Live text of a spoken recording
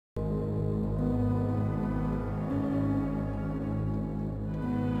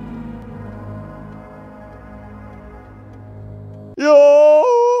Jo!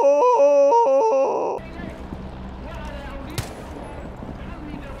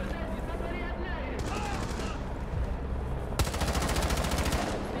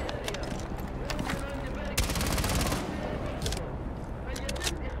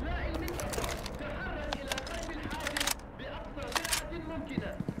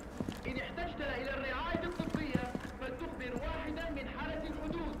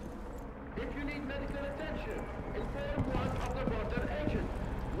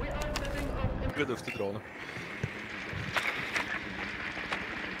 Gut auf die Drohne.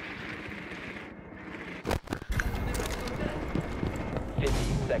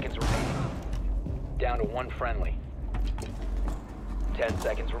 Seconds remaining. Down to one friendly. 10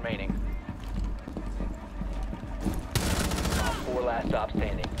 seconds remaining. 4 last stop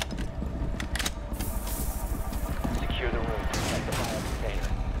standing. Secure the room. Protect the bio container.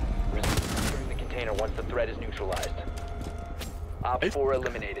 Resume securing the container once the threat is neutralized. Op 4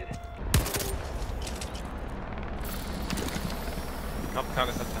 eliminated. Knapp kann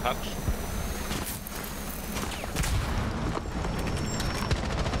es at the hatch.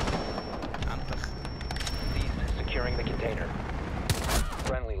 Cease securing the container.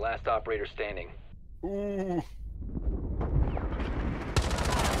 Friendly, last operator standing. 4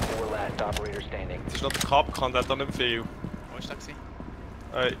 last operator standing. Es ist noch der Cup, kann der da nicht viel. Wo ist der gewesen?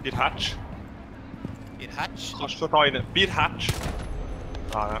 Ihr Hatch. Ihr Hatch? Kannst du da rein? Bier Hatch.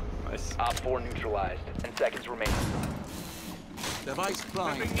 Ah, ja, nice. Op 4 neutralized. 10 seconds remaining. Device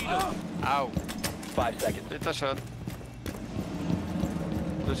prime. Au. 5 seconds. Das ist schön.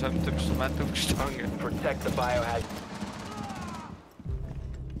 Du hast mit dem Instrument aufgestanden. Protect the biohazard.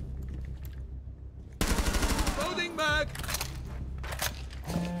 Loading back.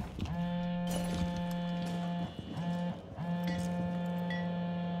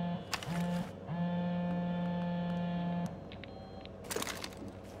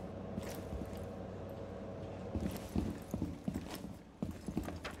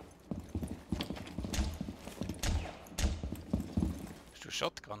 Hast du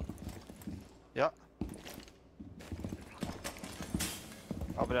Shotgun? Ja.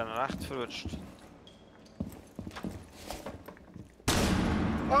 Aber ich habe ihn recht verrutscht.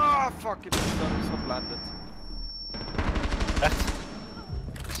 Ah, fuck, ich bin so geblendet. Echt?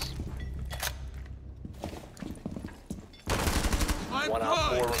 I'm One op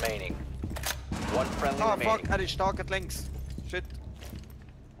 4 primed. remaining. One friendly Ah, remaining. fuck, er ist stark links. Shit.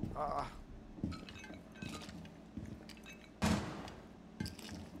 Ah.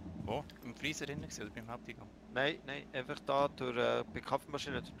 Wo? Im Freezer drin oder beim Haupteingang? Nein, nein, einfach da durch die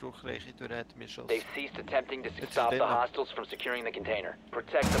Kaffeemaschine durchreiche durch hat mir schon. They've ceased attempting to It's stop the dinner. hostiles from securing the container.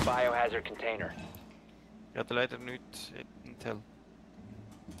 Protect the biohazard container. Ich hatte leider nichts Intel.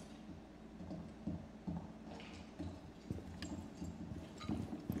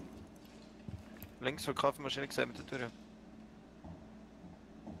 Links von der Kaffeemaschine gesehen mit der Tür.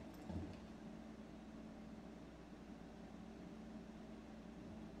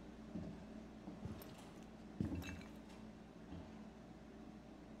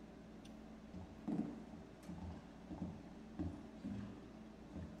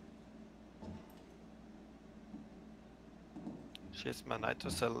 Schießt mir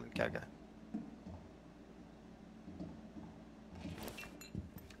Nitrocell entgegen.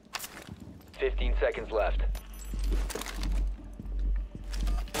 Fifteen seconds left.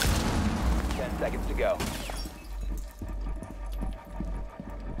 10 seconds to go.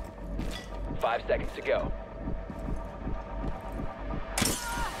 5 seconds to go.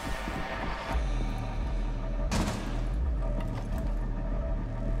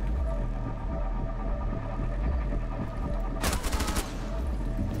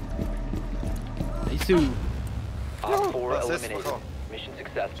 Op 4 was ist eliminated. das? Mission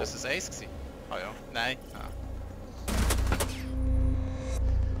successful. Das ist Ace gewesen? Ah ja. Nein. Ah.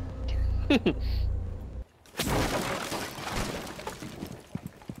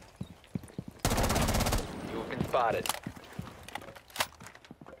 You have been spotted.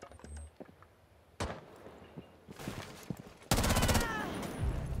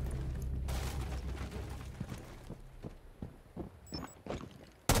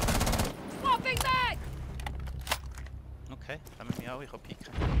 Okay, kommen wir auch, ich kann pieken.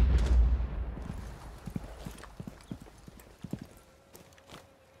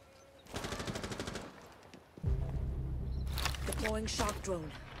 Deploying shock drone.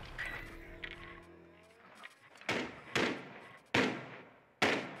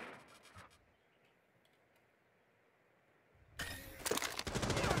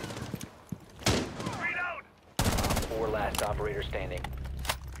 Four last operator standing.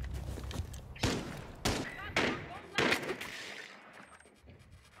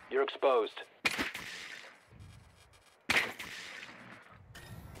 exposed.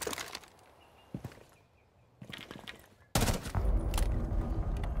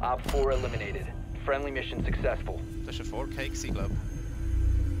 Op 4 eliminated. Friendly mission successful. Das war ein 4K gewesen, glaub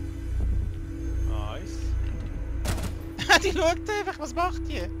Nice. ich. Die schaut einfach, was macht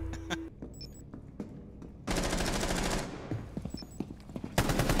die?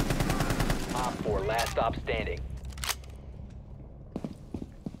 Op 4 last stop standing.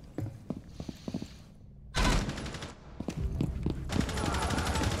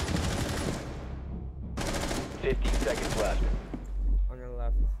 Seconds left. On your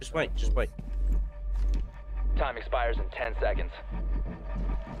left. Just wait, just wait. Time expires in 10 seconds.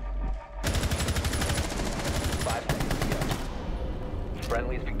 5 seconds to go.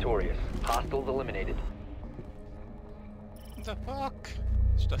 Friendly is victorious. Hostiles eliminated. What the fuck?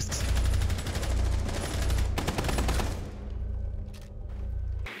 Was ist das?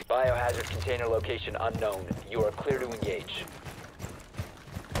 Biohazard container location unknown. You are clear to engage.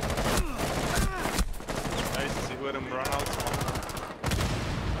 Nice, sie wurde im Runhouse machen.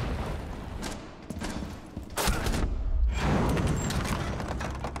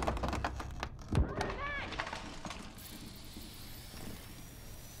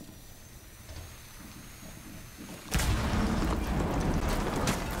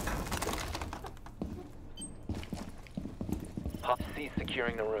 Cease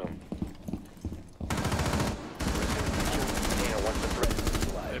securing the room. Container once the threat is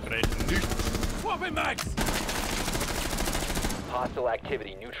neutralized. Wir brechen nichts. Swapping mags! Hostile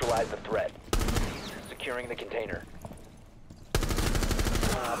activity. Neutralize the threat. Securing the container.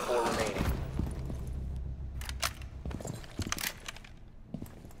 4 remaining.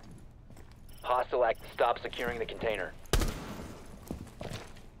 Hostile act. Stop securing the container.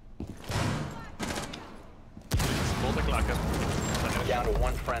 Boden gelegen. Down to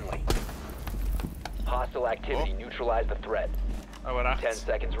 1 friendly. Hostile activity. Neutralize the threat. Aber 10 rechts.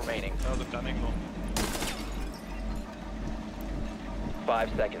 seconds remaining. Ja, der kann ich noch.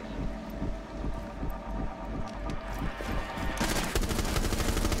 5 seconds.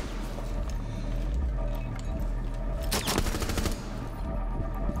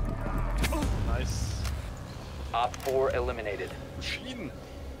 Nice. Op 4 eliminated. Schienen.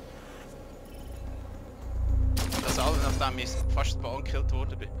 Das alles, nachdem ich fast spawn gekillt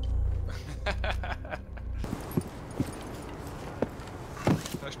worden bin.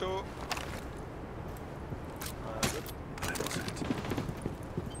 Hast du?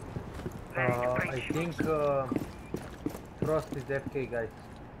 I think Frost is FK, guys.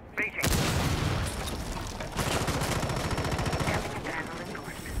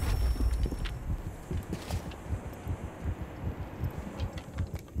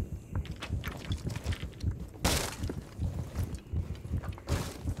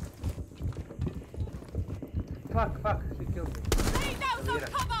 Fuck, she killed me.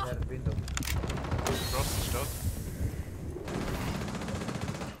 There, window. Frost ist tot.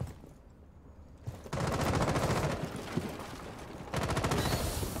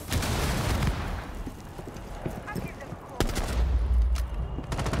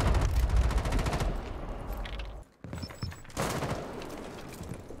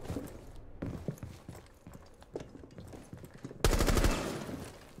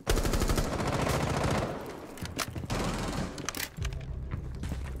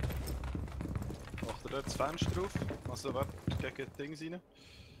 Macht er dort das Fenster drauf? Also warte, gegen das Ding rein.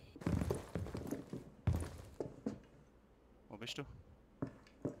 Wo bist du?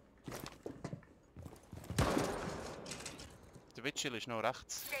 Der Witchill ist noch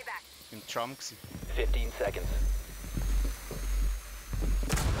rechts. Im Tram gsi. 15 seconds.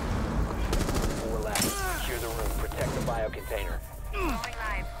 4 left. Secure the room. Protect the bio container.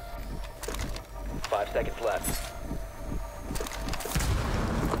 5 seconds left.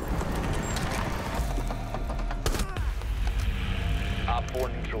 Op 4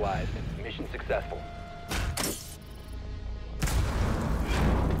 neutralized. Mission successful.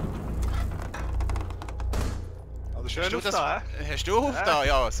 Also schön Hast du auf das? da, Hast du auf da?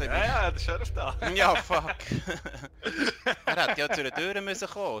 Ja, das hat mich- Ja, das ist schön auf da. Ja, fuck. Er hätte ja zu der Tür müssen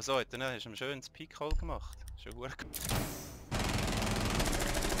kommen. So, dann hast du ihm schön das Peak-Hole gemacht. Schon gut.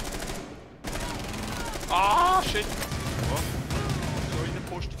 Ah, shit! Wo? So in den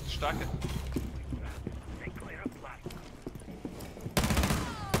Post stecken.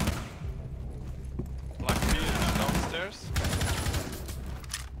 Blackbeard is downstairs.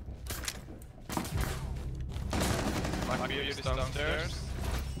 Blackbeard is downstairs.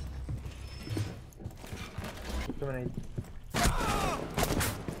 Dominate.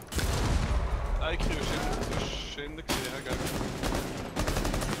 Ah, ik kreeg een schinder gesehen, gell?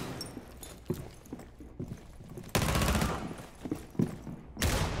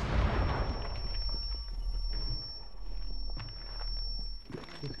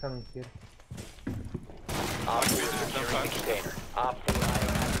 kann hier. Op 4 securing the container. Op 4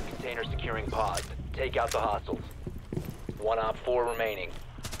 biohazard container securing pods. Take out the hostiles. One Op 4 remaining.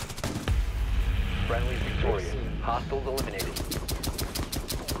 Friendly victorious. Hostiles eliminated.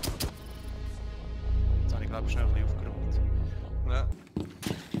 Jetzt habe ich glaube schnell ein bisschen aufgeräumt. Ja.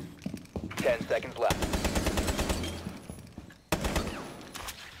 10 seconds left.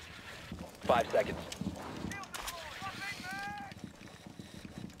 5 seconds.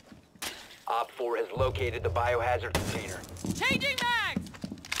 Op 4 has located the biohazard container. Changing mags!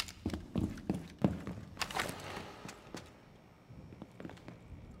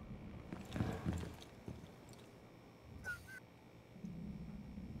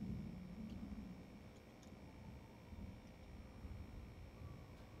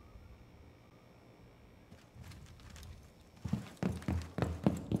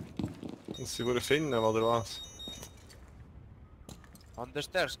 Muss ich wohl finden, oder was? On the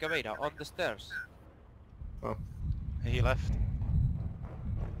stairs, Gaveira, on the stairs. He left.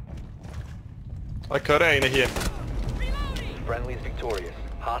 Ich höre einen hier. Friendly's victorious.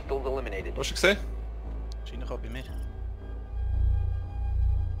 Hostiles eliminated. Hast du gesehen? Wahrscheinlich auch bei mir.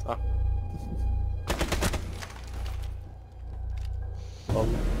 Ah. Oh.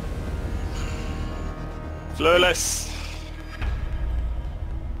 Flawless!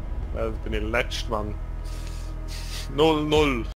 Ja, bin ich der Letzte, Mann. 0-0.